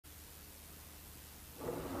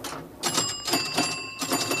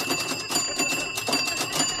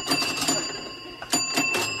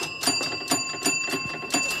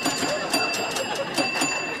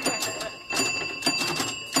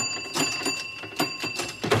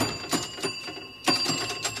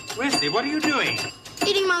Wesley, what are you doing?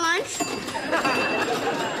 Eating my lunch.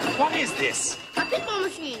 What is this? A pinball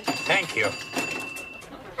machine. Thank you.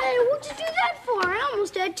 Hey, what'd you do that for? I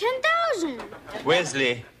almost had 10,000.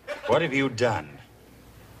 Wesley, what have you done?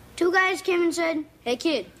 Two guys came and said, "Hey,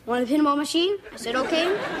 kid, want a pinball machine?" I said,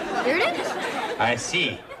 "Okay." Here it is. I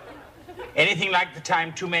see. Anything like the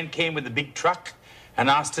time two men came with a big truck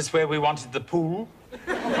and asked us where we wanted the pool?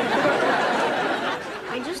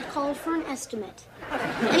 I just called for an estimate.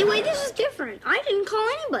 Anyway, this is different. I didn't call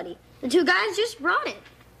anybody. The two guys just brought it.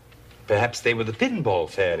 Perhaps they were the pinball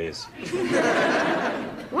fairies.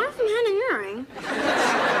 One of them had an earring.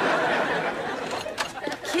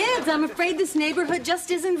 Kids, I'm afraid this neighborhood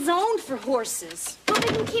just isn't zoned for horses. Well, we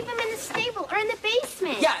can keep them in the stable or in the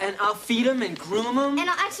basement. Yeah, and I'll feed them and groom them. And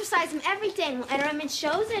I'll exercise them every day. And we'll enter them in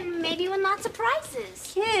shows and maybe win lots of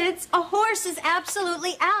prizes. Kids, a horse is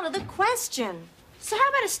absolutely out of the question. So how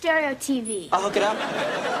about a stereo TV? I'll hook it up.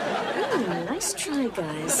 Ooh, nice try,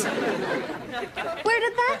 guys. Where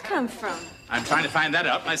did that come from? I'm trying to find that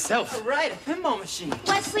out myself. All right, a pinball machine.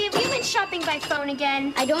 Wesley, have you been shopping by phone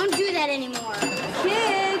again? I don't do that anymore.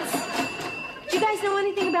 Kids, do you guys know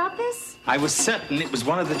anything about this? I was certain it was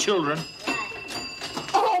one of the children.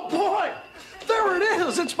 Oh, boy! There it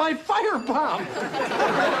is! It's my firebomb!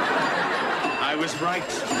 I was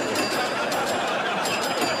right.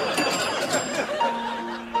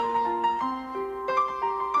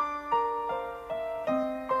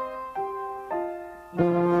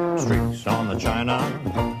 Streaks on the china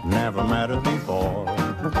never mattered before.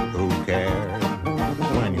 Who cared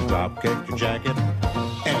when you drop kicked your jacket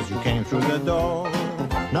as you came through the door?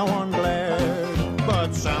 No one glared,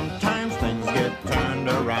 but sometimes things get turned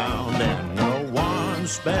around and no one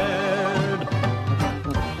spared.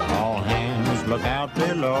 All hands look out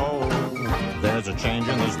below. There's a change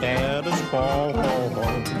in the status quo.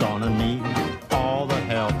 Gonna need all the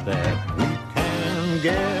help that we can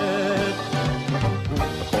get.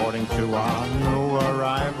 According to our new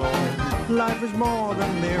arrival, life is more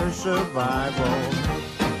than mere survival.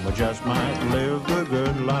 We just might live the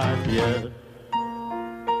good life yet.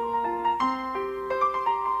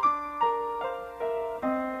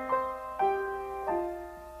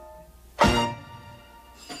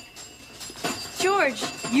 George,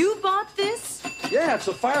 you bought this? Yeah, it's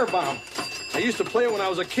a firebomb. I used to play it when I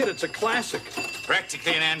was a kid. It's a classic.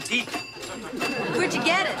 Practically an antique. Where'd you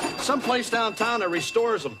get it? Someplace downtown that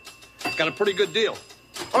restores them. Got a pretty good deal.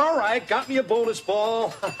 All right, got me a bonus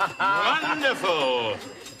ball. Wonderful.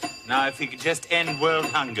 Now, if you could just end world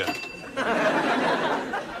hunger.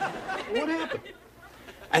 What happened?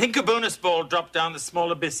 I think a bonus ball dropped down the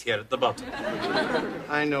small abyss here at the bottom.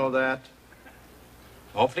 I know that.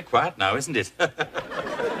 Awfully quiet now, isn't it?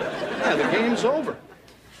 Yeah, the game's over.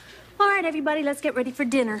 All right, everybody, let's get ready for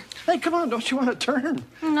dinner. Hey, come on, don't you want to turn?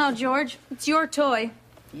 No, George, it's your toy.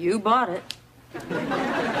 You bought it.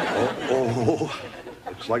 Oh,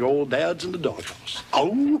 looks like old Dad's in the doghouse.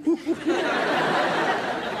 Oh.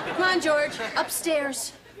 Come on, George,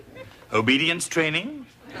 upstairs. Obedience training?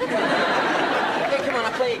 Hey, come on,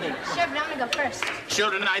 I'll play again. Sure, but I'm gonna go first.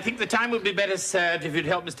 Children, I think the time would be better served if you'd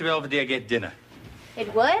help Mr. Belvedere get dinner.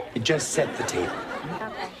 It would? It just set the table.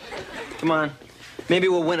 Okay. Come on. Maybe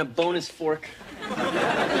we'll win a bonus fork.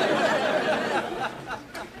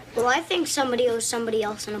 Well, I think somebody owes somebody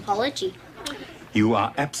else an apology. You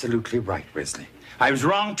are absolutely right, Wesley. I was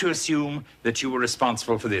wrong to assume that you were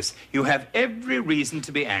responsible for this. You have every reason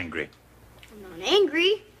to be angry. I'm not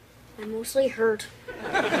angry. I'm mostly hurt.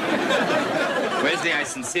 Wesley, I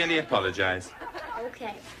sincerely apologize.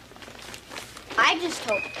 Okay. I just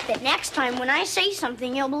hope that next time when I say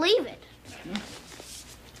something, you'll believe it.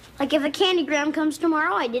 Like if a candygram comes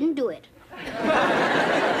tomorrow, I didn't do it. Come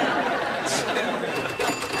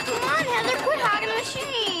on, Heather, quit hogging the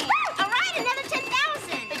machine. All right, another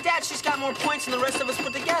 10,000. Hey, Dad, she's got more points than the rest of us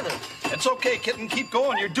put together. It's okay, kitten. Keep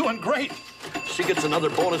going. You're doing great. She gets another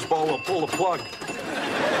bonus ball, we'll pull the plug.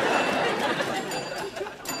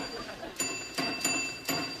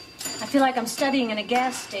 I feel like I'm studying in a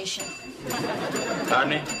gas station. Pardon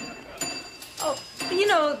me? Oh, you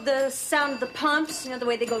know, the sound of the pumps, you know, the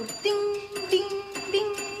way they go ding, ding,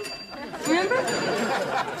 ding. Remember?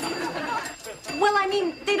 Well, I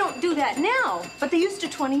mean, they don't do that now, but they used to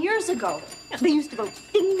 20 years ago. They used to go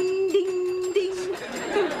ding, ding, ding.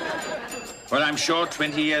 Well, I'm sure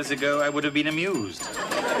 20 years ago I would have been amused.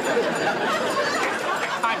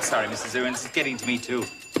 I'm sorry, Mrs. Owens. It's getting to me, too.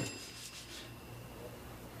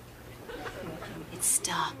 It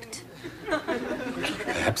stopped.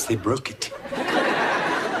 Perhaps they broke it.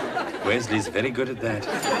 Wesley's very good at that.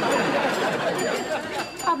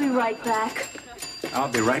 I'll be right back. I'll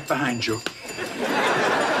be right behind you.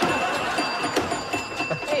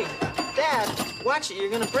 Hey, Dad, watch it. You're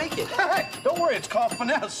gonna break it. Hey, don't worry, it's called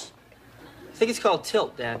finesse. I think it's called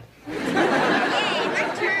tilt, Dad.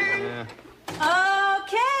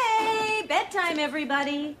 Okay, bedtime,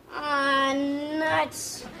 everybody.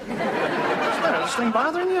 Nuts. What's that, this thing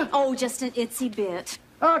bothering you? Oh, just an itsy bit.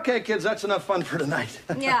 Okay, kids, that's enough fun for tonight.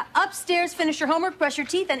 Yeah, upstairs, finish your homework, brush your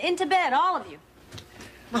teeth, and into bed, all of you.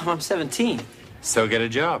 Mom, I'm 17. So get a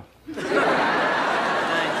job.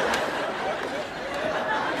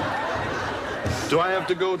 Do I have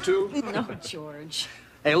to go, too? No, George.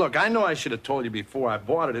 Hey, look, I know I should have told you before I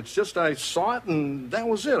bought it. It's just I saw it, and that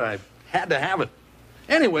was it. I had to have it.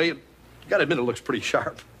 Anyway, you gotta admit it looks pretty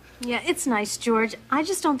sharp. Yeah, it's nice, George. I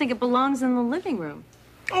just don't think it belongs in the living room.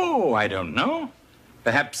 Oh, I don't know.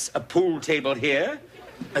 Perhaps a pool table here,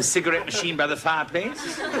 a cigarette machine by the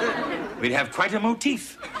fireplace. We'd have quite a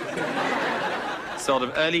motif. Sort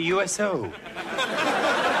of early USO.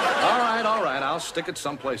 All right, I'll stick it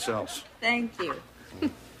someplace else. Thank you.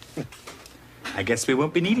 I guess we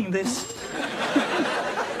won't be needing this.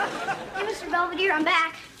 Hey, Mr. Belvedere, I'm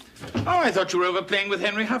back. Oh, I thought you were over playing with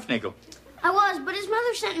Henry Huffnagel. I was, but his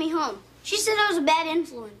mother sent me home. She said I was a bad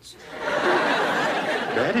influence.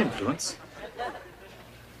 Bad influence?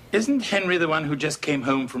 Isn't Henry the one who just came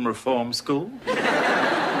home from reform school?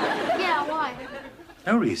 Yeah, why?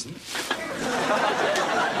 No reason.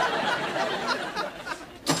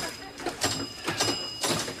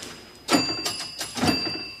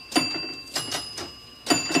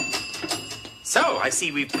 So, I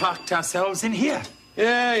see we've parked ourselves in here.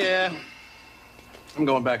 Yeah. I'm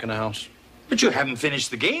going back in the house. But you haven't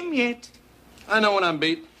finished the game yet. I know when I'm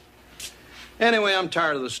beat. Anyway, I'm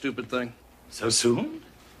tired of this stupid thing. So soon?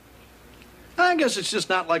 I guess it's just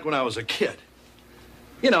not like when I was a kid.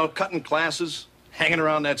 You know, cutting classes, hanging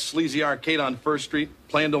around that sleazy arcade on First Street,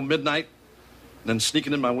 playing till midnight, and then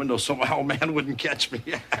sneaking in my window so my old man wouldn't catch me.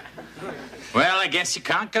 Well, I guess you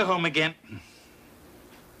can't go home again.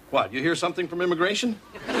 What, you hear something from immigration?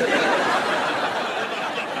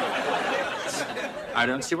 I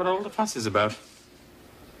don't see what all the fuss is about.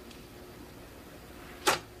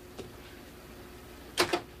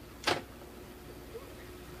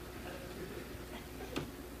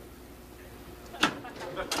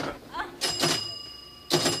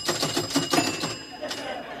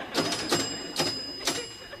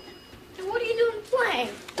 What are you doing playing?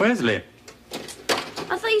 Wesley,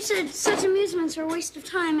 I thought you said such amusements are a waste of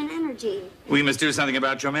time and energy. we must do something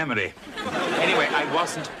about your memory. Anyway, I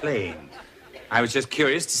wasn't playing. I was just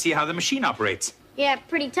curious to see how the machine operates. Yeah,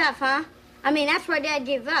 pretty tough, huh? I mean, that's why Dad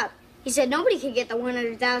gave up. He said nobody could get the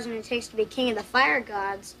 100,000 it takes to be king of the fire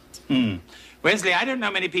gods. Wesley, I don't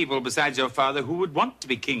know many people besides your father who would want to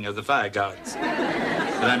be king of the fire gods.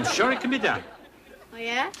 But I'm sure it can be done. Oh,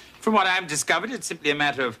 yeah? From what I've discovered, it's simply a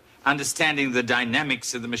matter of understanding the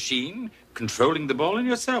dynamics of the machine, controlling the ball, and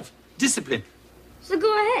yourself. Discipline. So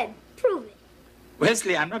go ahead. Prove it.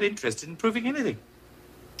 Wesley, I'm not interested in proving anything.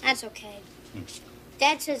 That's okay.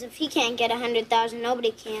 Dad says if he can't get 100,000,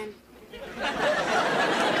 nobody can.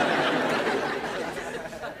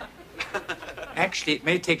 Actually, it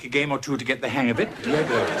may take a game or two to get the hang of it. Here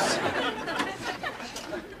goes.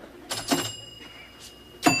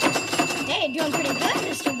 Hey, doing pretty good,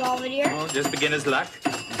 Mr. Belvedere. Oh, just beginner's luck.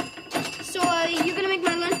 So, you gonna make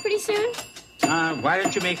my lunch pretty soon? Why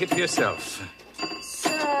don't you make it for yourself?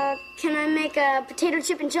 So, can I make a potato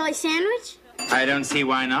chip and jelly sandwich? I don't see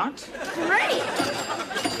why not. Great.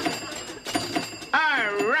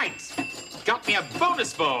 All right. Got me a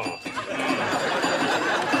bonus ball.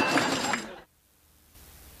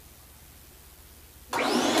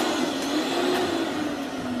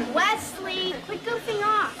 Wesley, quit goofing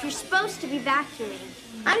off. You're supposed to be vacuuming.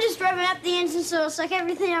 I'm just revving up the engine so it'll suck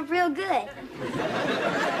everything up real good. Got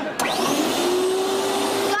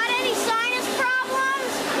any sinus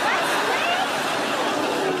problems, Wesley?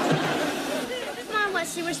 Come on,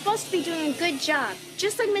 Wesley. We're supposed to be doing a good job,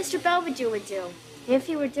 just like Mr. Belvedere would do, if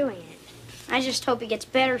he were doing it. I just hope he gets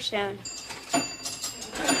better soon.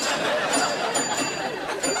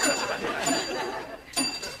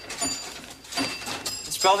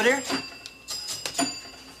 Mr. Belvedere?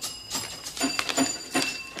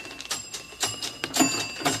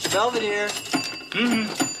 Mr. Belvedere?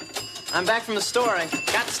 I'm back from the store. I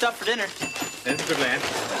got the stuff for dinner. That's a good lad.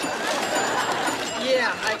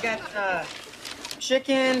 Yeah, I got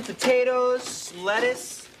chicken, potatoes,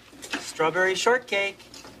 lettuce, strawberry shortcake.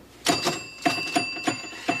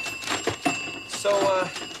 So,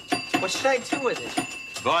 what should I do with it?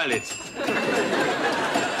 Boil it.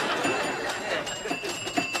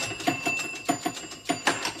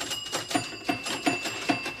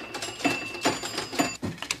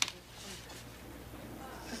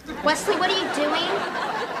 Wesley, what are you doing?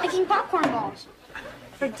 Making popcorn balls.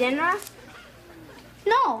 For dinner?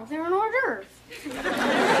 No, they're an hors d'oeuvre.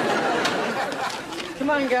 Come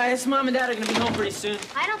on, guys. Mom and Dad are gonna be home pretty soon.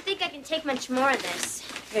 I don't think I can take much more of this.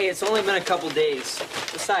 Hey, it's only been a couple days.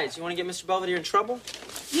 Besides, you want to get Mr. Belvedere in trouble?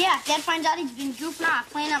 Yeah, if Dad finds out he's been goofing off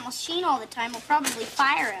playing that machine all the time, we'll probably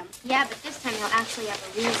fire him. Yeah, but this time he'll actually have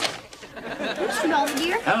a reason. Mr.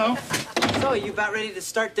 Belvedere? Hello. So, you about ready to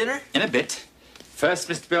start dinner? In a bit. First,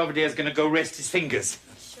 Mr. Belvedere's going to go rest his fingers.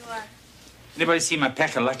 Sure. Anybody see my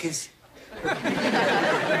pack of luckies?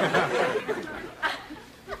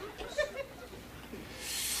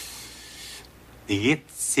 The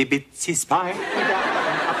itsy bitsy spider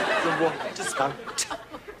up the water spout.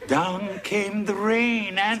 Down came the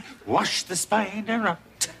rain and washed the spider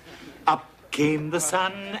out. Up came the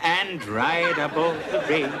sun and dried up all the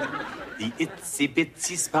rain. The itsy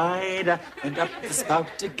bitsy spider went up the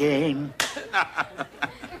spout again.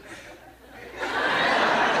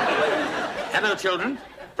 Hello, children.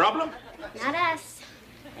 Problem? Not us.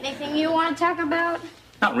 Anything you want to talk about?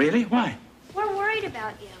 Not really. Why? We're worried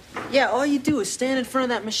about you. Yeah, all you do is stand in front of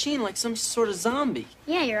that machine like some sort of zombie.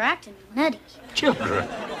 Yeah, you're acting nutty. Children.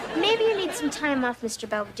 Maybe you need some time off, Mr.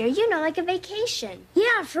 Belvedere. You know, like a vacation.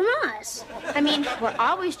 Yeah, from us. I mean, we're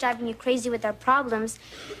always driving you crazy with our problems.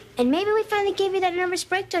 And maybe we finally gave you that nervous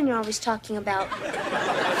breakdown you're always talking about.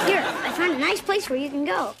 Here, I found a nice place where you can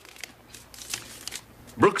go.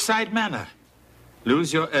 Brookside Manor.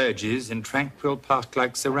 Lose your urges in tranquil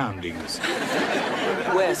park-like surroundings.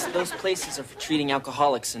 Wes, those places are for treating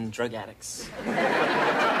alcoholics and drug addicts.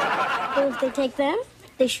 Well, if they take them,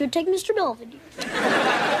 they should take Mr. Belvedere.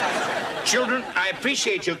 Children, I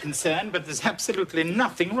appreciate your concern, but there's absolutely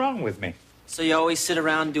nothing wrong with me. So you always sit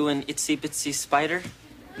around doing itsy bitsy spider?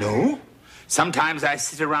 No. Sometimes I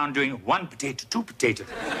sit around doing 1 potato, 2 potato.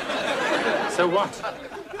 So what?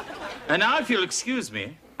 And now, if you'll excuse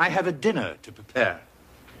me, I have a dinner to prepare.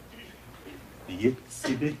 The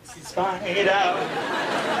itsy bitsy spider.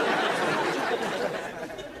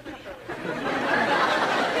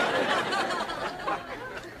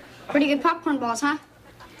 Pretty good popcorn balls, huh?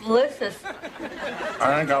 Delicious.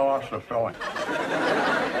 I think I lost the filling.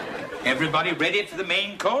 Everybody ready for the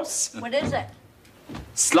main course? What is it?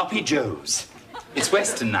 Sloppy Joe's. It's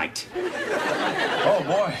Western night. Oh,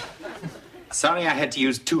 boy. Sorry I had to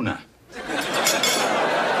use tuna.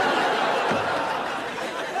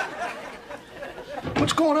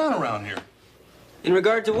 What's going on around here? In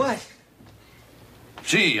regard to what?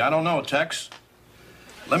 Gee, I don't know, Tex.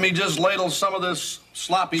 Let me just ladle some of this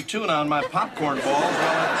sloppy tuna on my popcorn balls while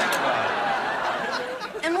I think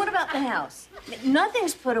about it. And what about the house?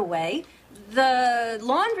 Nothing's put away. The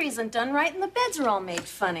laundry isn't done right, and the beds are all made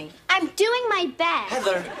funny. I'm doing my best.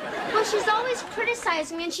 Heather. Well, she's always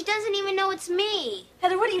criticizing me, and she doesn't even know it's me.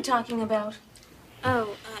 Heather, what are you talking about?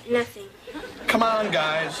 Oh, nothing. Come on,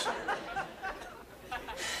 guys.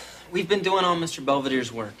 We've been doing all Mr.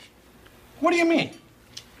 Belvedere's work. What do you mean?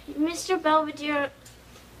 Mr. Belvedere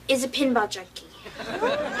is a pinball junkie.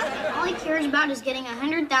 All he cares about is getting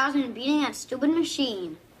 100,000 and beating that stupid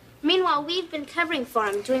machine. Meanwhile, we've been covering for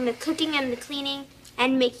him, doing the cooking and the cleaning,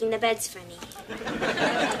 and making the beds funny.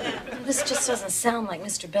 This just doesn't sound like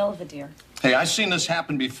Mr. Belvedere. Hey, I've seen this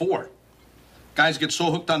happen before. Guys get so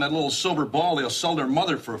hooked on that little silver ball, they'll sell their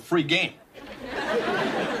mother for a free game.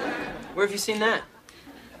 Where have you seen that?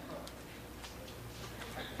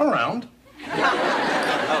 Around.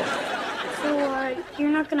 So, you're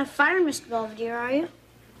not going to fire Mr. Belvedere, are you?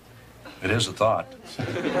 It is a thought.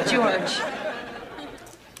 George.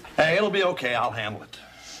 Hey, it'll be okay. I'll handle it.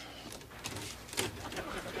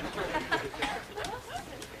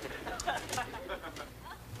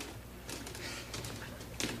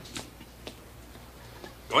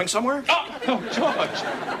 Going somewhere? Oh, George.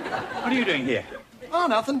 What are you doing here? Oh,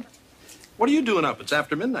 nothing. What are you doing up? It's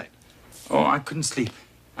after midnight. Oh, I couldn't sleep.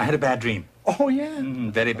 I had a bad dream. Oh, yeah.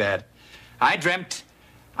 Very bad. I dreamt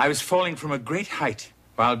I was falling from a great height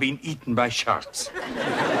while being eaten by sharks.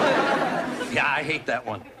 Yeah, I hate that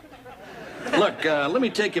one. Look, let me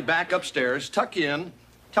take you back upstairs, tuck you in,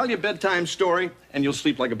 tell you a bedtime story, and you'll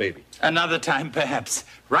sleep like a baby. Another time, perhaps.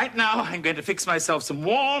 Right now, I'm going to fix myself some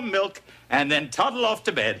warm milk and then toddle off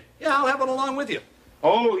to bed. Yeah, I'll have it along with you.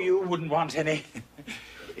 Oh, you wouldn't want any.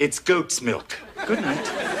 It's goat's milk. Good night.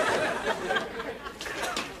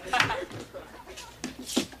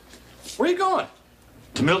 Where are you going?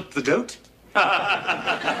 To milk the goat?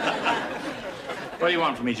 What do you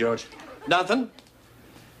want from me, George? Nothing.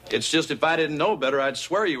 It's just if I didn't know better, I'd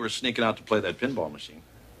swear you were sneaking out to play that pinball machine.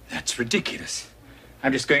 That's ridiculous.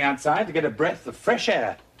 I'm just going outside to get a breath of fresh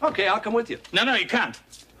air. Okay, I'll come with you. No, you can't.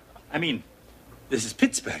 I mean, This is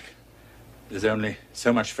Pittsburgh. There's only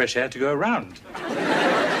so much fresh air to go around.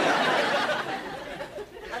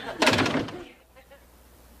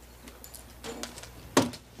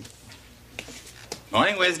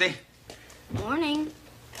 Morning, Wesley. Morning.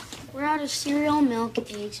 We're out of cereal, milk,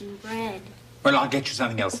 eggs, and bread. Well, I'll get you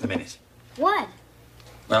something else in a minute. What?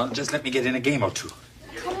 Well, just let me get in a game or two.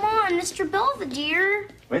 Come on, Mr. Belvedere.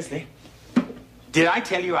 Wesley, did I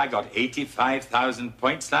tell you I got 85,000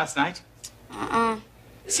 points last night?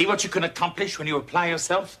 See what you can accomplish when you apply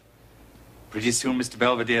yourself? Pretty soon, Mr.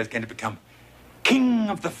 Belvedere is going to become king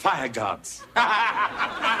of the fire gods.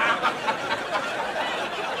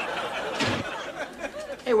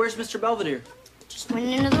 Hey, where's Mr. Belvedere? Just went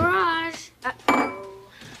into the garage.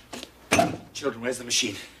 Children, where's the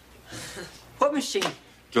machine? What machine?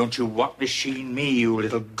 Don't you what machine me, you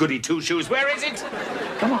little goody two-shoes. Where is it?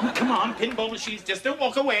 Come on. Pinball machines, just don't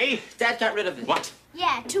walk away. Dad got rid of it. What?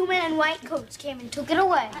 Yeah, 2 men in white coats came and took it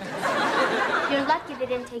away. You're lucky they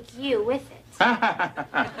didn't take you with it.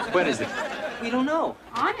 Where is it? We don't know.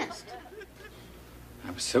 Honest.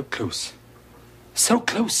 I was so close. So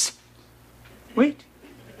close. Wait.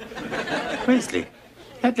 Wesley,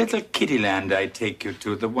 that little kiddie land I take you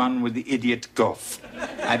to, the one with the idiot golf.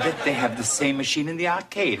 I bet they have the same machine in the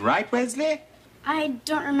arcade, right, Wesley? I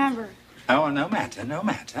don't remember. Oh, no matter.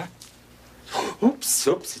 Oops,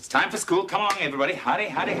 it's time for school. Come on, everybody. Hurry.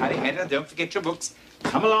 Don't forget your books.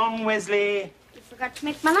 Come along, Wesley. You forgot to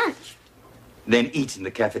make my lunch. Then eat in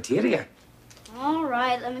the cafeteria. All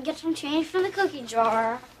right, let me get some change from the cookie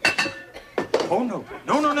jar. Oh, no.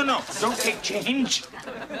 Don't take change.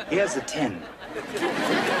 Here's a 10.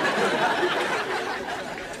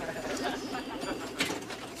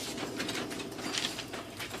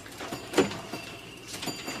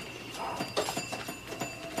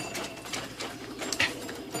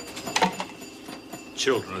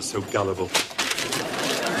 Children are so gullible.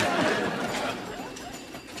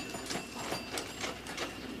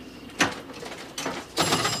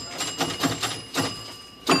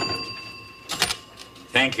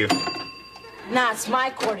 Thank you. Nah, it's my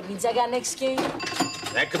court. It means I got next game.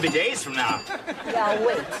 That could be days from now. Yeah, I'll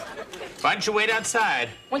wait. Why don't you wait outside?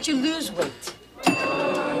 Once you lose weight.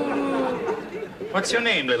 What's your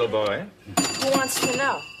name, little boy? Who wants to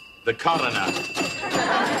know? The coroner.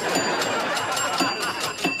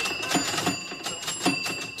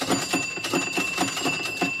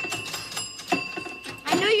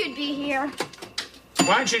 I knew you'd be here.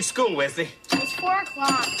 Why aren't you at school, Wesley? It's 4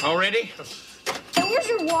 o'clock. Already? Hey, where's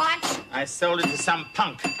your watch? I sold it to some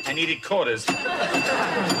punk. I needed quarters.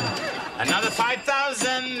 Another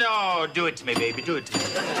 5,000. Oh, do it to me, baby. Do it to me.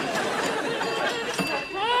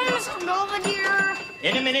 Hey, Mr. Belvedere.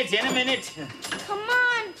 In a minute. Come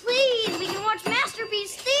on, please. We can watch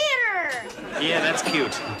Masterpiece Theater. Yeah, that's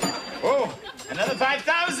cute. Oh, another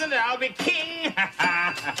 5,000 and I'll be king.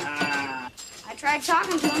 I tried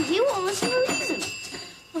talking to him. He won't listen to reason.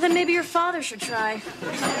 Well, then maybe your father should try.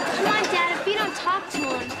 Come on, Dad. If you don't talk to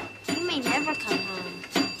him, he may never come home.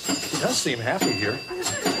 He does seem happy here.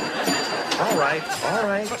 All right.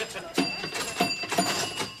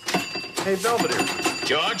 Hey, Belvedere.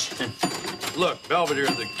 George? Look, Belvedere,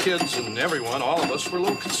 the kids and everyone, all of us, were a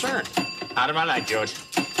little concerned. Out of my light, George.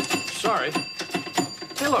 Sorry.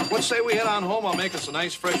 Hey, look, let's say we head on home. I'll make us a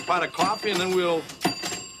nice fresh pot of coffee, and then we'll...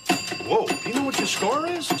 Whoa, do you know what your score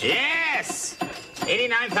is? Yes!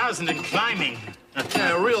 89,000 and climbing.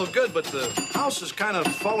 Yeah, real good, but the house is kind of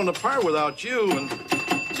falling apart without you, and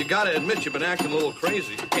you gotta admit you've been acting a little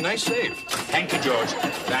crazy. Hey, nice save. Thank you, George.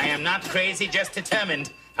 I am not crazy, just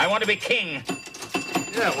determined. I want to be king.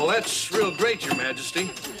 Yeah, well, that's real great, Your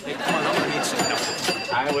Majesty. Hey, come on, I'm gonna need some help.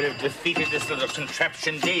 I would have defeated this little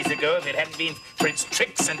contraption days ago if it hadn't been for its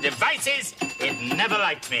tricks and devices. It never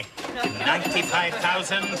liked me.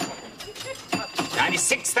 95,000.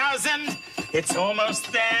 96,000. It's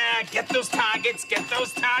almost there. Get those targets.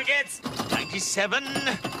 97.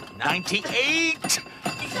 98.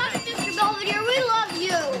 Sorry, Mr. Belvedere. We love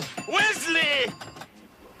you. Wesley!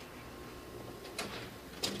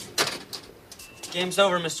 Game's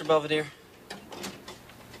over, Mr. Belvedere.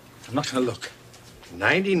 I'm not going to look.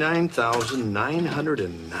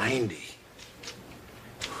 99,990.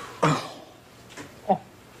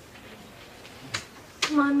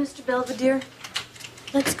 Come on, Mr. Belvedere.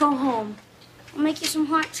 Let's go home. I'll make you some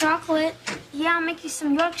hot chocolate. Yeah, I'll make you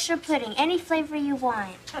some Yorkshire pudding, any flavor you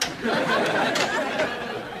want.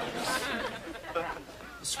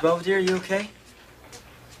 Mr. Belvedere, you okay?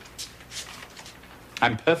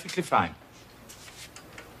 I'm perfectly fine.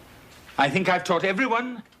 I think I've taught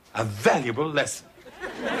everyone a valuable lesson.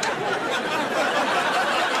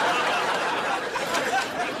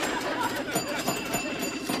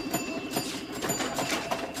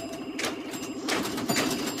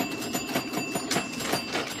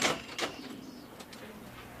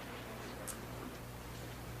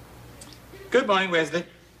 Good morning, Wesley.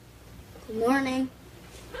 Good morning.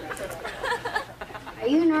 Are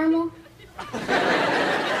you normal?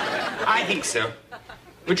 I think so.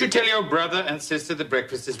 Would you tell your brother and sister the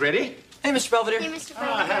breakfast is ready? Hey, Mr. Belvedere. Hey, Mr.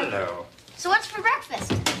 Ah, Belvedere. hello. So what's for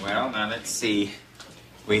breakfast? Well, now let's see.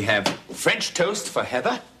 We have French toast for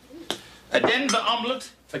Heather, a Denver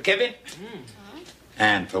omelet for Kevin,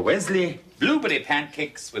 and for Wesley, blueberry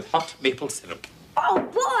pancakes with hot maple syrup. Oh,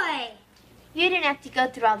 boy! You didn't have to go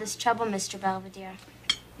through all this trouble, Mr. Belvedere.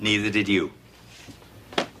 Neither did you.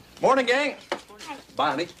 Morning, gang. Bye,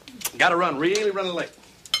 honey. Gotta run, really running late.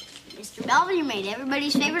 Mr. Belvedere made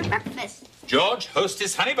everybody's favorite breakfast. George,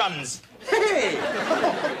 hostess honey buns. Hey!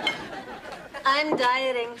 I'm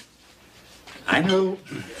dieting. I know.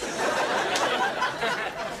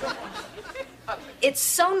 It's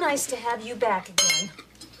so nice to have you back again.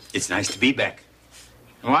 It's nice to be back.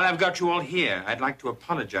 And while I've got you all here, I'd like to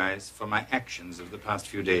apologize for my actions of the past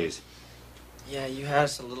few days. Yeah, you had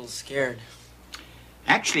us a little scared.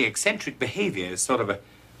 Actually, eccentric behavior is sort of a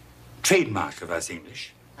trademark of us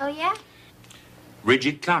English. Oh, yeah?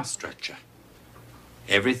 Rigid class structure.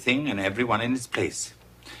 Everything and everyone in its place.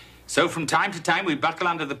 So from time to time, we buckle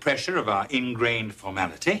under the pressure of our ingrained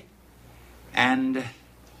formality and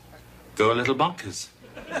go a little bonkers.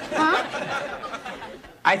 Huh?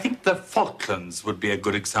 I think the Falklands would be a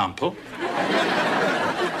good example.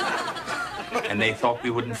 And they thought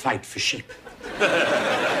we wouldn't fight for sheep.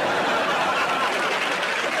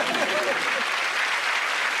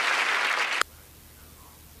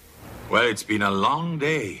 Well, it's been a long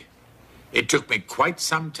day. It took me quite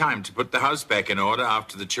some time to put the house back in order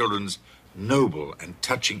after the children's noble and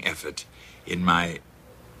touching effort in my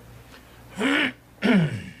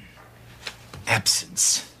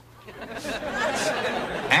absence.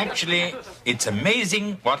 Actually, it's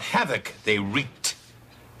amazing what havoc they wreaked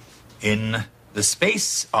in the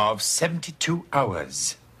space of 72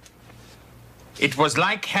 hours. It was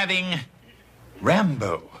like having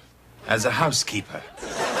Rambo as a housekeeper.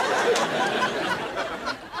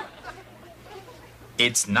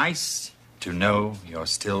 It's nice to know you're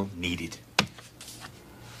still needed.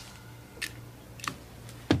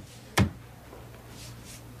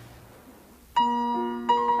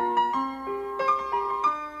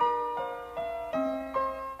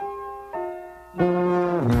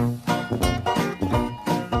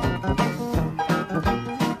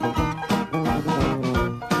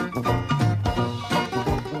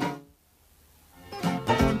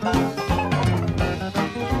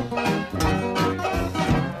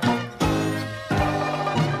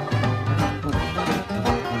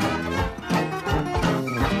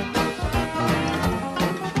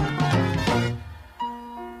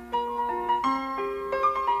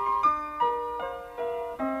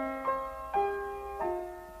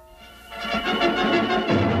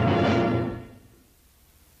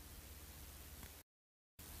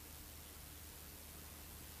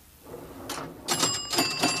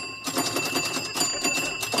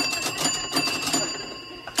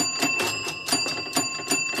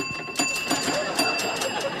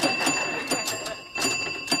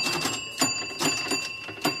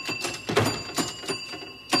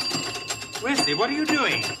 Wesley, what are you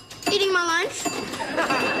doing? Eating my lunch?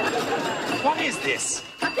 What is this?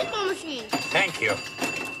 A pinball machine. Thank you.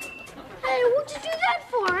 Hey, what'd you do that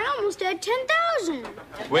for? I almost had 10,000.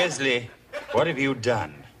 Wesley, what have you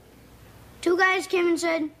done? Two guys came and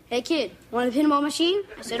said, "Hey, kid, want a pinball machine?"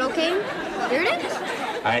 I said, "Okay." Here it is.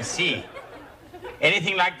 I see.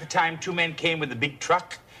 Anything like the time two men came with a big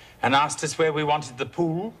truck and asked us where we wanted the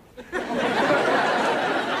pool?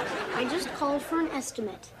 I just called for an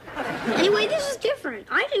estimate. Anyway, this is different.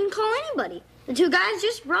 I didn't call anybody. The two guys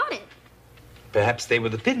just brought it. Perhaps they were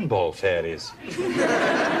the pinball fairies.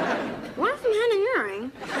 One of them had an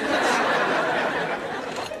earring.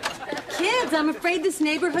 Kids, I'm afraid this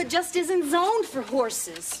neighborhood just isn't zoned for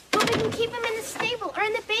horses. Well, we can keep them in the stable or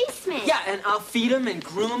in the basement. Yeah, and I'll feed them and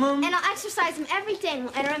groom them. And I'll exercise them every day, and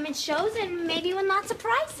we'll enter them in shows and maybe win lots of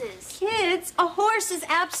prizes. Kids, a horse is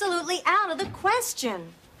absolutely out of the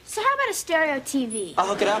question. So how about a stereo TV? I'll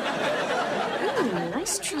hook it up.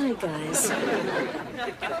 Nice try, guys.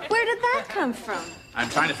 Where did that come from? I'm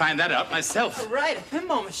trying to find that out myself. Right, a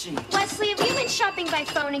pinball machine. Wesley, have you been shopping by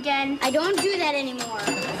phone again? I don't do that anymore.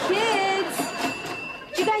 Kids,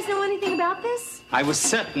 do you guys know anything about this? I was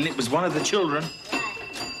certain it was one of the children.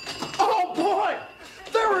 Oh, boy!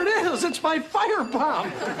 There it is! It's my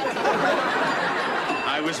firebomb!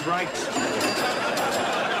 I was right.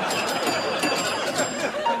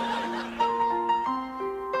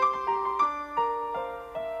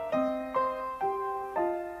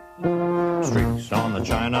 Streaks on the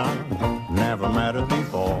china never mattered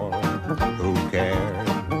before. Who cared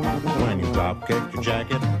when you drop-kicked your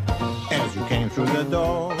jacket as you came through the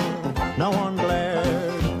door? No one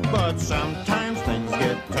glared, but sometimes things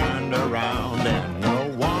get turned around and no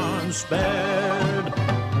one spared.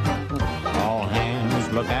 All hands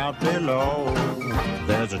look out below.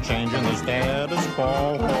 There's a change in the status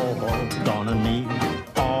quo. Gonna need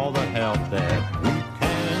all the help that we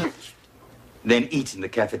can. Then eat in the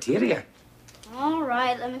cafeteria. All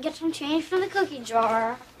right, let me get some change from the cookie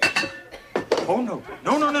jar. Oh, no.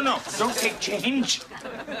 No, no, no, no. Don't take change.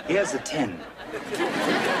 Here's a 10.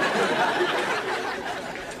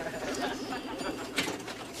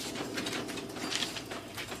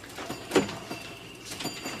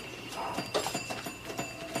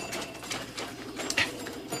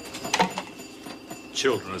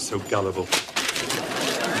 Children are so gullible.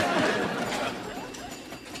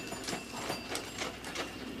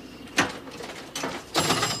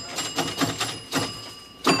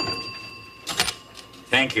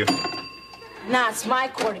 Thank you. Nah, it's my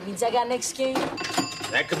quarter. Means I got next game.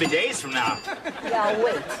 That could be days from now. Yeah, I'll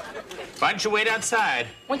wait. Why don't you wait outside?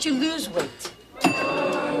 Once you lose weight,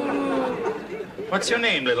 What's your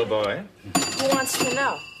name, little boy? who wants to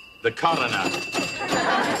know? The coroner.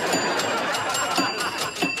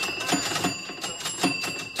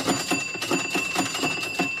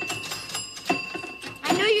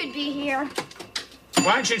 I knew you'd be here.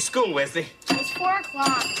 Why aren't you at school, Wesley? It's 4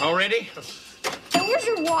 o'clock. Already? Hey, where's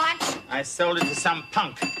your watch? I sold it to some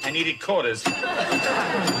punk. I needed quarters.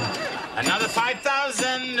 Another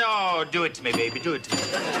 5,000? Oh, do it to me, baby. Do it to me.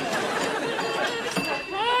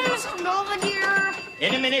 Mr. Belvedere.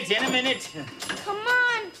 In a minute, in a minute. Come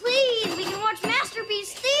on, please. We can watch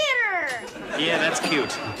Masterpiece Theater. Yeah, that's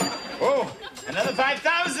cute. Oh, another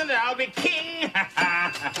 5,000 I'll be king.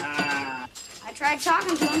 I tried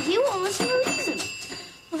talking to him. He won't listen to reason.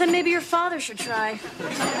 Well, then maybe your father should try.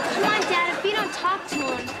 Come on, Dad. If you don't talk to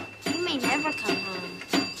him, he may never come home.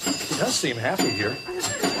 He does seem happy here.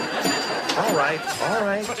 All right, all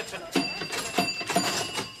right.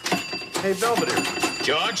 Hey, Belvedere.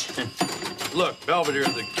 George? Look, Belvedere,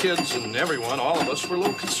 the kids and everyone, all of us, were a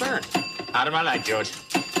little concerned. Out of my light, George.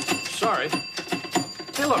 Sorry.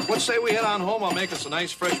 Hey, look, let's say we head on home. I'll make us a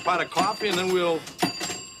nice fresh pot of coffee, and then we'll...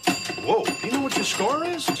 Whoa, do you know what your score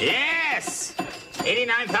is? Yes!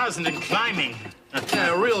 89,000 and climbing.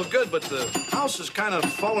 Yeah, real good, but the house is kind of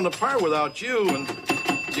falling apart without you, and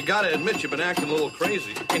you gotta admit you've been acting a little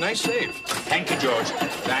crazy. Hey, nice save. Thank you, George.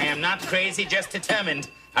 I am not crazy, just determined.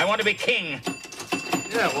 I want to be king.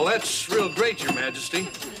 Yeah, well, that's real great, Your Majesty.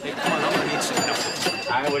 Hey, come on, I'm gonna need some help.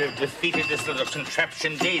 I would have defeated this little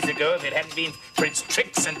contraption days ago if it hadn't been for its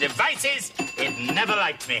tricks and devices. It never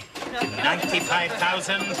liked me.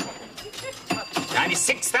 95,000.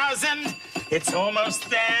 96,000. It's almost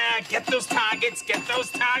there. Get those targets. Get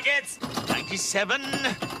those targets. 97.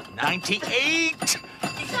 98.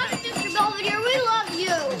 Sorry, Mr. Belvedere. We love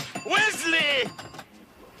you. Wesley!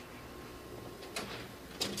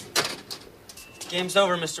 Game's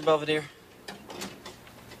over, Mr. Belvedere.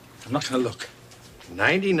 I'm not going to look.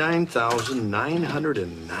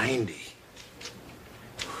 99,990.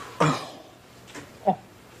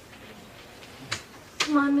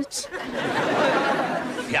 Come on, Miss.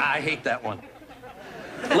 Yeah, I hate that one.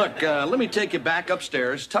 Look, let me take you back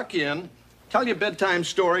upstairs, tuck you in, tell you a bedtime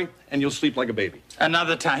story, and you'll sleep like a baby.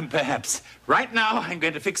 Another time, perhaps. Right now, I'm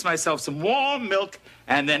going to fix myself some warm milk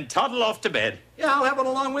and then toddle off to bed. Yeah, I'll have it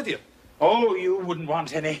along with you. Oh, you wouldn't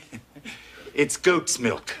want any. It's goat's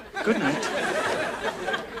milk. Good night.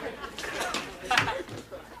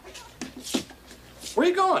 Where are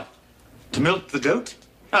you going? To milk the goat?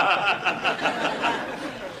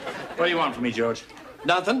 What do you want from me, George?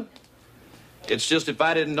 Nothing. It's just if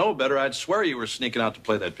I didn't know better, I'd swear you were sneaking out to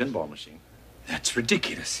play that pinball machine. That's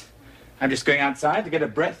ridiculous. I'm just going outside to get a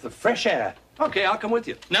breath of fresh air. Okay, I'll come with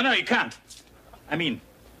you. No, no, you can't. I mean,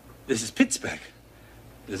 this is Pittsburgh.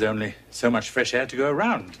 There's only so much fresh air to go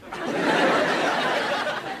around.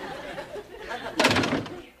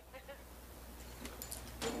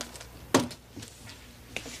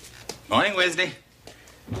 Morning, Wesley.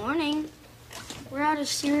 Morning. We're out of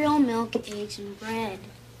cereal, milk, eggs, and bread.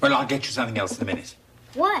 Well, I'll get you something else in a minute.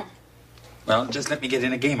 What? Well, just let me get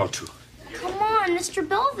in a game or two. Come on, Mr.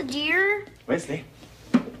 Belvedere. Wesley,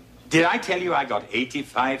 did I tell you I got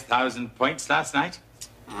 85,000 points last night?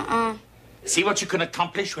 See what you can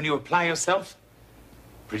accomplish when you apply yourself?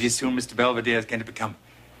 Pretty soon, Mr. Belvedere is going to become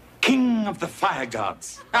king of the fire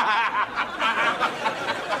gods.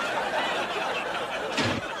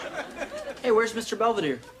 Hey, where's Mr.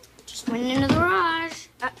 Belvedere? Just went into the garage.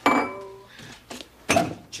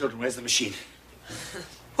 Children, where's the machine?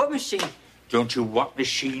 What machine? Don't you what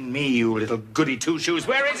machine me, you little goody two-shoes.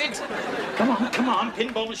 Where is it? Come on.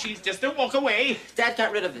 Pinball machines, just don't walk away. Dad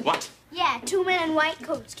got rid of it. What? Yeah, 2 men in white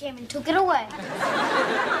coats came and took it away.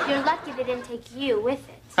 You're lucky they didn't take you with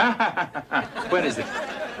it. Where is it?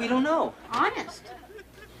 We don't know. Honest.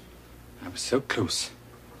 I was so close.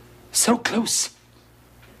 So close.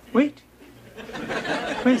 Wait.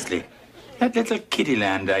 Wesley, that little kiddie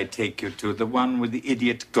land I take you to, the one with the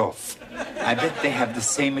idiot golf. I bet they have the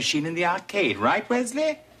same machine in the arcade, right,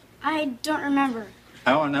 Wesley? I don't remember.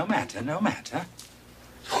 Oh, no matter.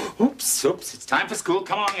 Oops, it's time for school.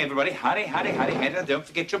 Come along, everybody. Hurry. Don't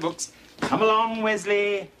forget your books. Come along,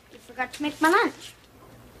 Wesley. You forgot to make my lunch.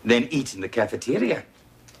 Then eat in the cafeteria.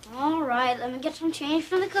 All right, let me get some change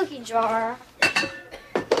from the cookie jar.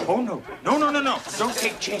 Oh, no. Don't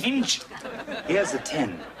take change. Here's a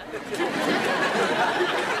 10.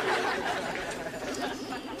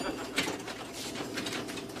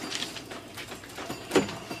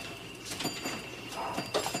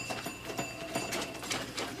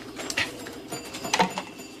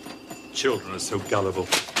 Children are so gullible.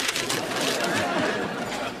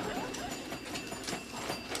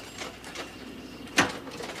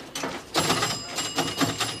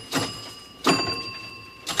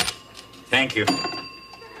 Thank you.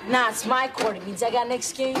 Nah, it's my quarter. Means I got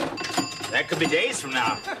next game. That could be days from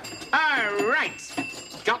now. All right.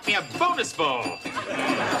 Got me a bonus ball.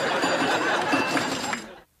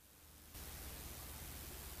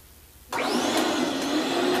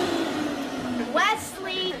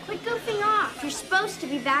 Wesley, quit goofing off. You're supposed to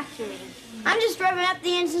be vacuuming. I'm just revving up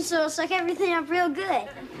the engine so it'll suck everything up real good. Got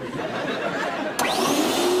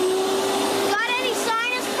any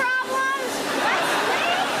sinus problems?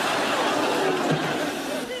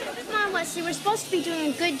 Come on, Wesley, we're supposed to be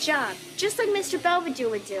doing a good job, just like Mr. Belvedere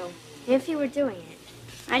would do, if he were doing it.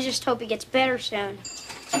 I just hope he gets better soon.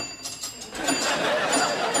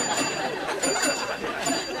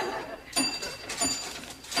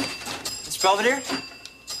 Mr. Belvedere?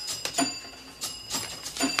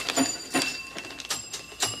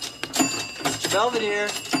 Mr. Belvedere?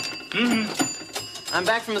 I'm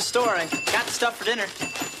back from the store. I got the stuff for dinner.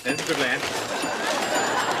 That's a good lad.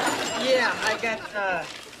 Yeah, I got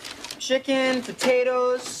chicken,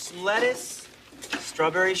 potatoes, some lettuce,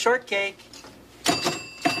 strawberry shortcake.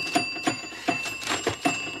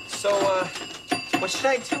 So, what should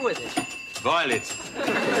I do with it? Boil it.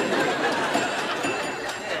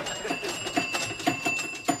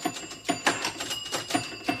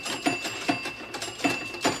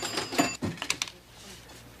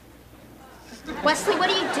 Wesley, what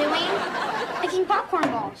are you doing? Making popcorn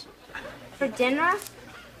balls. For dinner?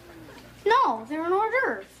 No, they're an hors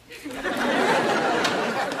d'oeuvre.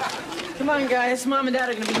 Come on, guys. Mom and Dad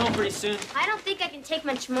are gonna be home pretty soon. I don't think I can take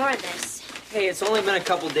much more of this. Hey, it's only been a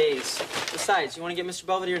couple days. Besides, you want to get Mr.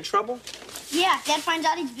 Belvedere in trouble? Yeah, if Dad finds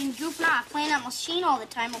out he's been goofing off playing that machine all the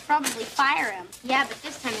time, we'll probably fire him. Yeah, but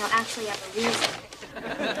this time he'll actually have a reason.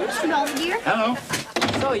 Mr. Belvedere? Hello.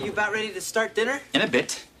 So, you about ready to start dinner? In a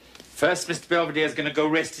bit. First, Mr. Belvedere's going to go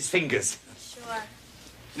rest his fingers. Sure.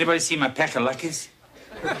 Anybody see my pack of luckies?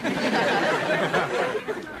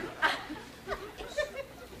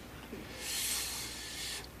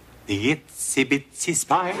 The itsy bitsy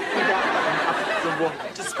spider up the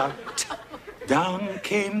water spout. Down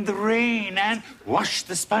came the rain and washed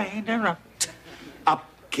the spider out. Up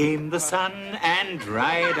came the sun and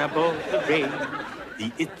dried up all the rain.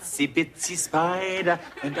 The itsy bitsy spider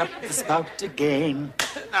went up the spout again.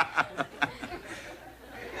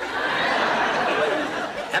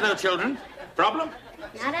 Hello, children. Problem?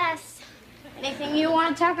 Not us. Anything you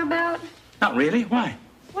want to talk about? Not really. Why?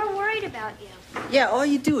 We're worried about you. Yeah, all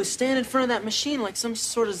you do is stand in front of that machine like some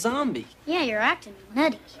sort of zombie. Yeah, you're acting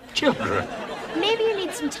nutty. Children. Maybe you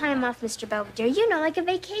need some time off, Mr. Belvedere. You know, like a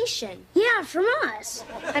vacation. Yeah, from us.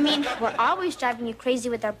 I mean, we're always driving you crazy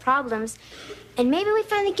with our problems. And maybe we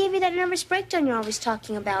finally gave you that nervous breakdown you're always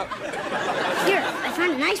talking about. Here, I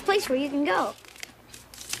found a nice place where you can go.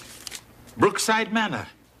 Brookside Manor.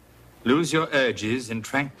 Lose your urges in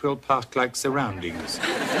tranquil park-like surroundings.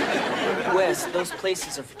 Wes, those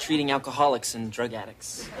places are for treating alcoholics and drug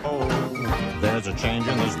addicts. Oh, there's a change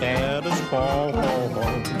in the status quo.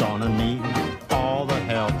 Gonna need all the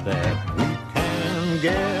help that we can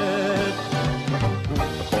get.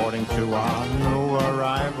 According to our new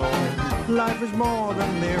arrival, life is more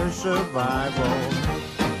than mere survival.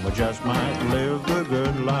 We just might live the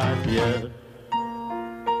good life yet.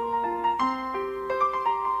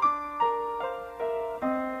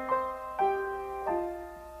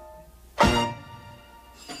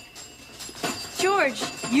 George,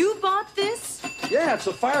 you bought this? Yeah, it's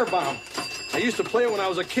a firebomb. I used to play it when I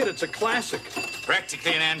was a kid. It's a classic.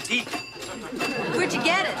 Practically an antique. Where'd you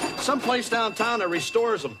get it? Someplace downtown that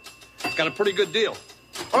restores them. Got a pretty good deal.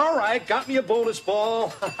 All right, got me a bonus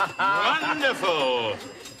ball. Wonderful.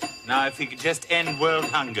 Now, if we could just end world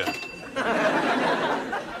hunger.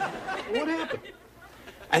 What happened?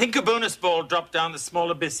 I think a bonus ball dropped down the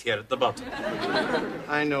small abyss here at the bottom.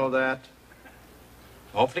 I know that.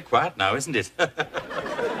 Awfully quiet now, isn't it? Yeah,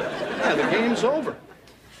 the game's over.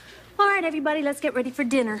 All right, everybody, let's get ready for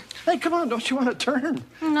dinner. Hey, come on, don't you want to turn?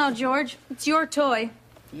 No, George, it's your toy.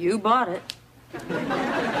 You bought it.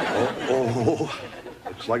 Oh,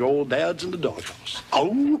 looks like old Dad's in the doghouse. Oh.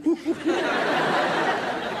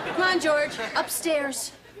 Come on, George,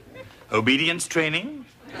 upstairs. Obedience training?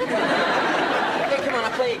 Hey, come on,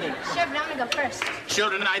 I'll play again. Sure, but I'm gonna go first.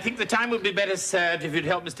 Children, I think the time would be better served if you'd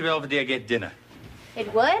help Mr. Belvedere get dinner.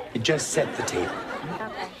 It would? It just set the table.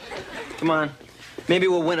 Okay. Come on. Maybe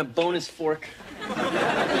we'll win a bonus fork.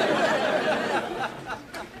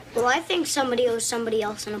 Well, I think somebody owes somebody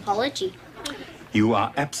else an apology. You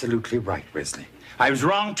are absolutely right, Wesley. I was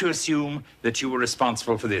wrong to assume that you were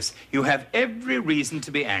responsible for this. You have every reason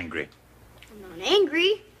to be angry. I'm not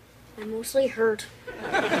angry. I'm mostly hurt.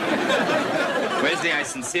 Wesley, I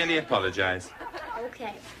sincerely apologize.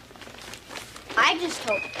 Okay. I just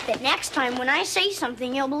hope that next time when I say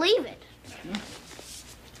something, you'll believe it.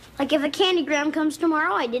 Like if a candygram comes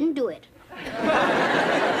tomorrow, I didn't do it. Come on,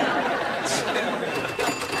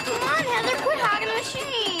 Heather, quit hogging the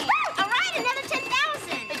machine. All right, another 10,000.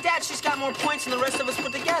 Hey, Dad, she's got more points than the rest of us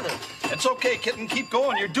put together. It's okay, kitten. Keep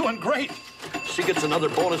going. You're doing great. She gets another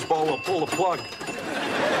bonus ball, we'll pull the plug.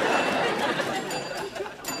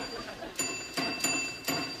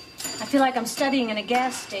 I feel like I'm studying in a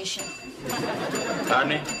gas station. Pardon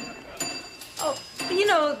me? Oh, you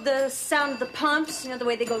know, the sound of the pumps, the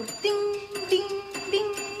way they go ding, ding,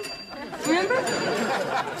 ding. Remember?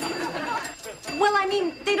 Well, I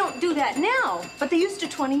mean, they don't do that now, but they used to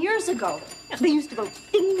 20 years ago. They used to go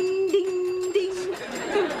ding, ding, ding.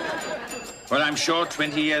 Well, I'm sure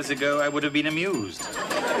 20 years ago I would have been amused.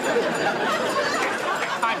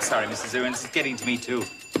 I'm sorry, Mrs. Owens. It's getting to me, too.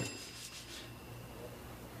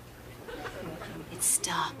 It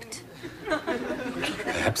stopped.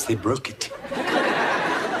 Perhaps they broke it.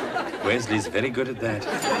 Wesley's very good at that.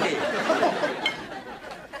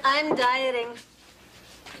 I'm dieting.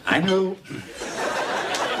 I know.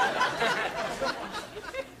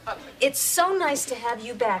 It's so nice to have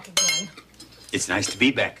you back again. It's nice to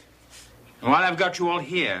be back. And while I've got you all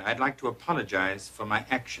here, I'd like to apologize for my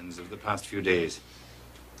actions of the past few days.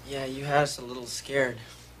 Yeah, you had us a little scared.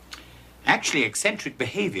 Actually, eccentric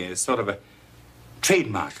behavior is sort of a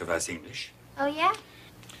trademark of us English. Oh, yeah?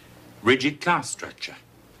 Rigid class structure.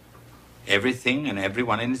 Everything and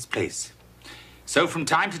everyone in its place. So from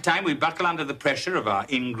time to time, we buckle under the pressure of our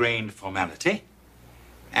ingrained formality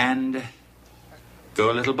and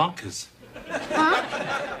go a little bonkers. Huh?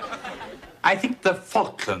 I think the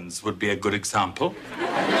Falklands would be a good example.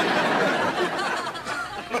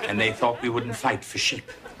 And they thought we wouldn't fight for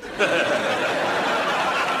sheep.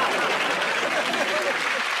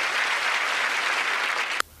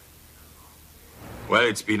 Well,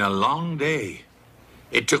 it's been a long day.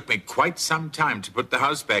 It took me quite some time to put the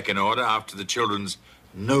house back in order after the children's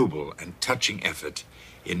noble and touching effort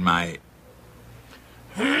in my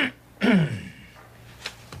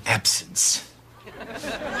absence.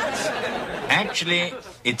 Actually,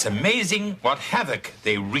 it's amazing what havoc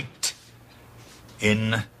they wreaked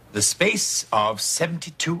in the space of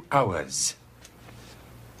 72 hours.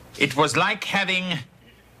 It was like having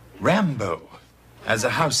Rambo as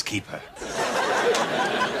a housekeeper.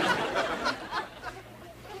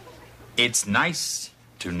 It's nice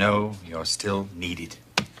to know you're still needed.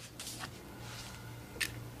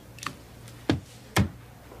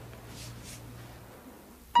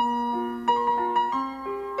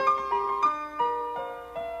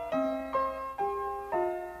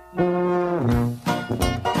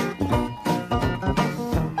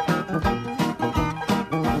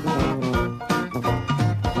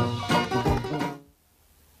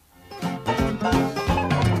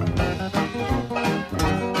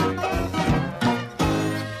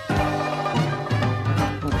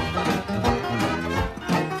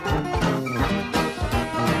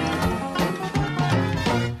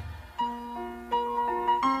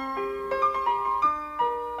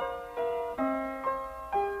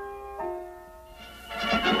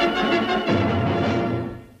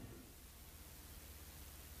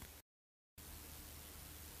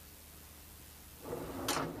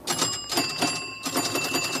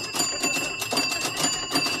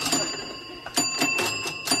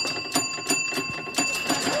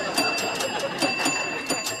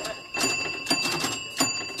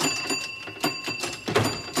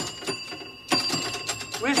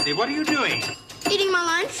 Wesley, what are you doing? Eating my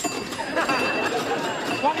lunch.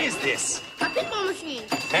 What is this? A pinball machine.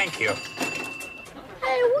 Thank you.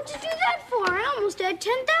 Hey, what'd you do that for? I almost had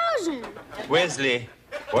 10,000. Wesley,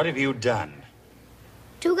 what have you done?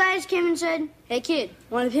 Two guys came and said, "Hey, kid,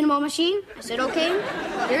 want a pinball machine?" I said, "Okay."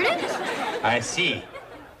 Here it is. I see.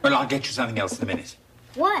 Well, I'll get you something else in a minute.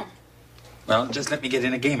 What? Well, just let me get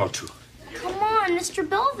in a game or two. Come on, Mr.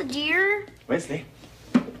 Belvedere. Wesley,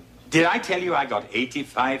 did I tell you I got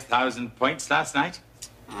 85,000 points last night?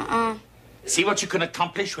 See what you can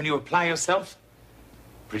accomplish when you apply yourself?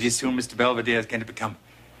 Pretty soon, Mr. Belvedere is going to become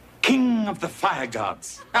king of the fire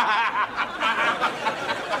gods.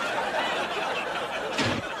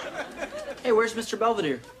 Hey, where's Mr.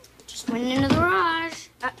 Belvedere? Just went into the garage.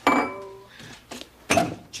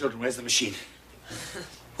 Children, where's the machine?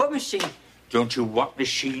 What machine? Don't you what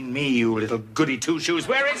machine me, you little goody two-shoes.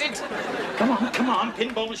 Where is it? Come on.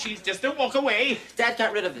 Pinball machines, just don't walk away. Dad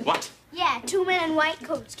got rid of it. What? Yeah, two men in white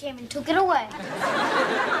coats came and took it away.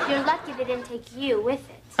 You're lucky they didn't take you with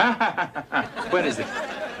it. Where is it?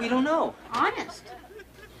 We don't know. Honest.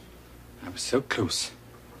 I was so close.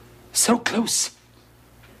 So close.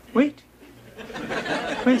 Wait.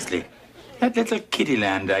 Wesley, that little kiddie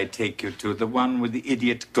land I take you to, the one with the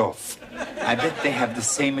idiot golf. I bet they have the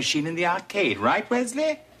same machine in the arcade, right,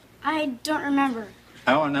 Wesley? I don't remember.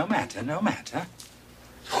 Oh, no matter.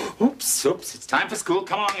 Oops, it's time for school.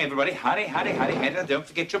 Come along, everybody. Hurry. Don't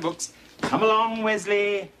forget your books. Come along,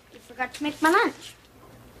 Wesley. You forgot to make my lunch.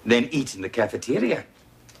 Then eat in the cafeteria.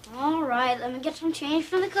 All right, let me get some change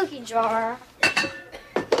from the cookie jar.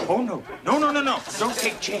 Oh, no. Don't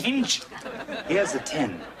take change. Here's a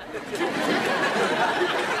 10.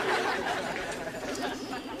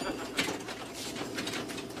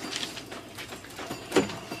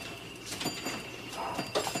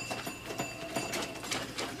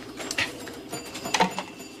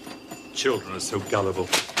 Children are so gullible.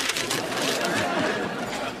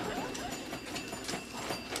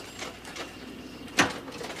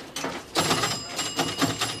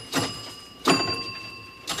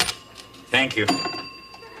 Thank you.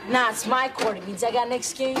 Nah, it's my quarter. Means I got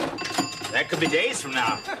next game. That could be days from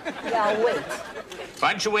now. Yeah, I'll wait.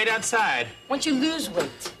 Why don't you wait outside? Once you lose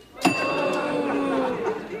weight,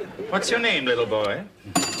 What's your name, little boy?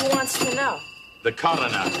 who wants to know? The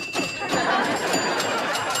coroner.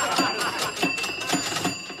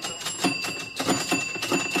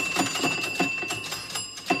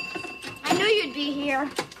 I knew you'd be here.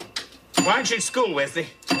 Why aren't you at school, Wesley?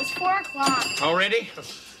 It's 4 o'clock. Already?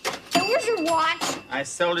 Hey, where's your watch? I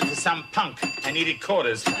sold it to some punk. I needed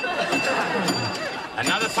quarters.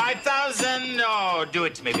 Another 5,000? Oh, do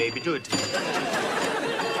it to me, baby. Do it to me.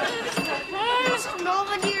 Oh, Mr.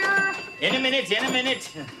 Belvedere. In a minute.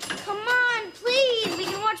 Come on, please. We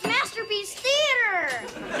can watch Masterpiece Theater.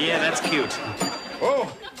 Yeah, that's cute.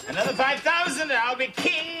 Oh, another 5,000 and I'll be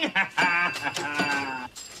king. I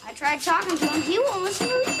tried talking to him. He won't listen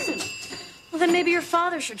to reason. Well, then maybe your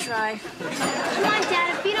father should try. Come on,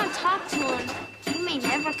 Dad. If you don't talk to him, he may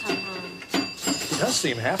never come home. He does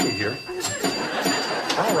seem happy here.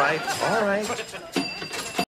 All right.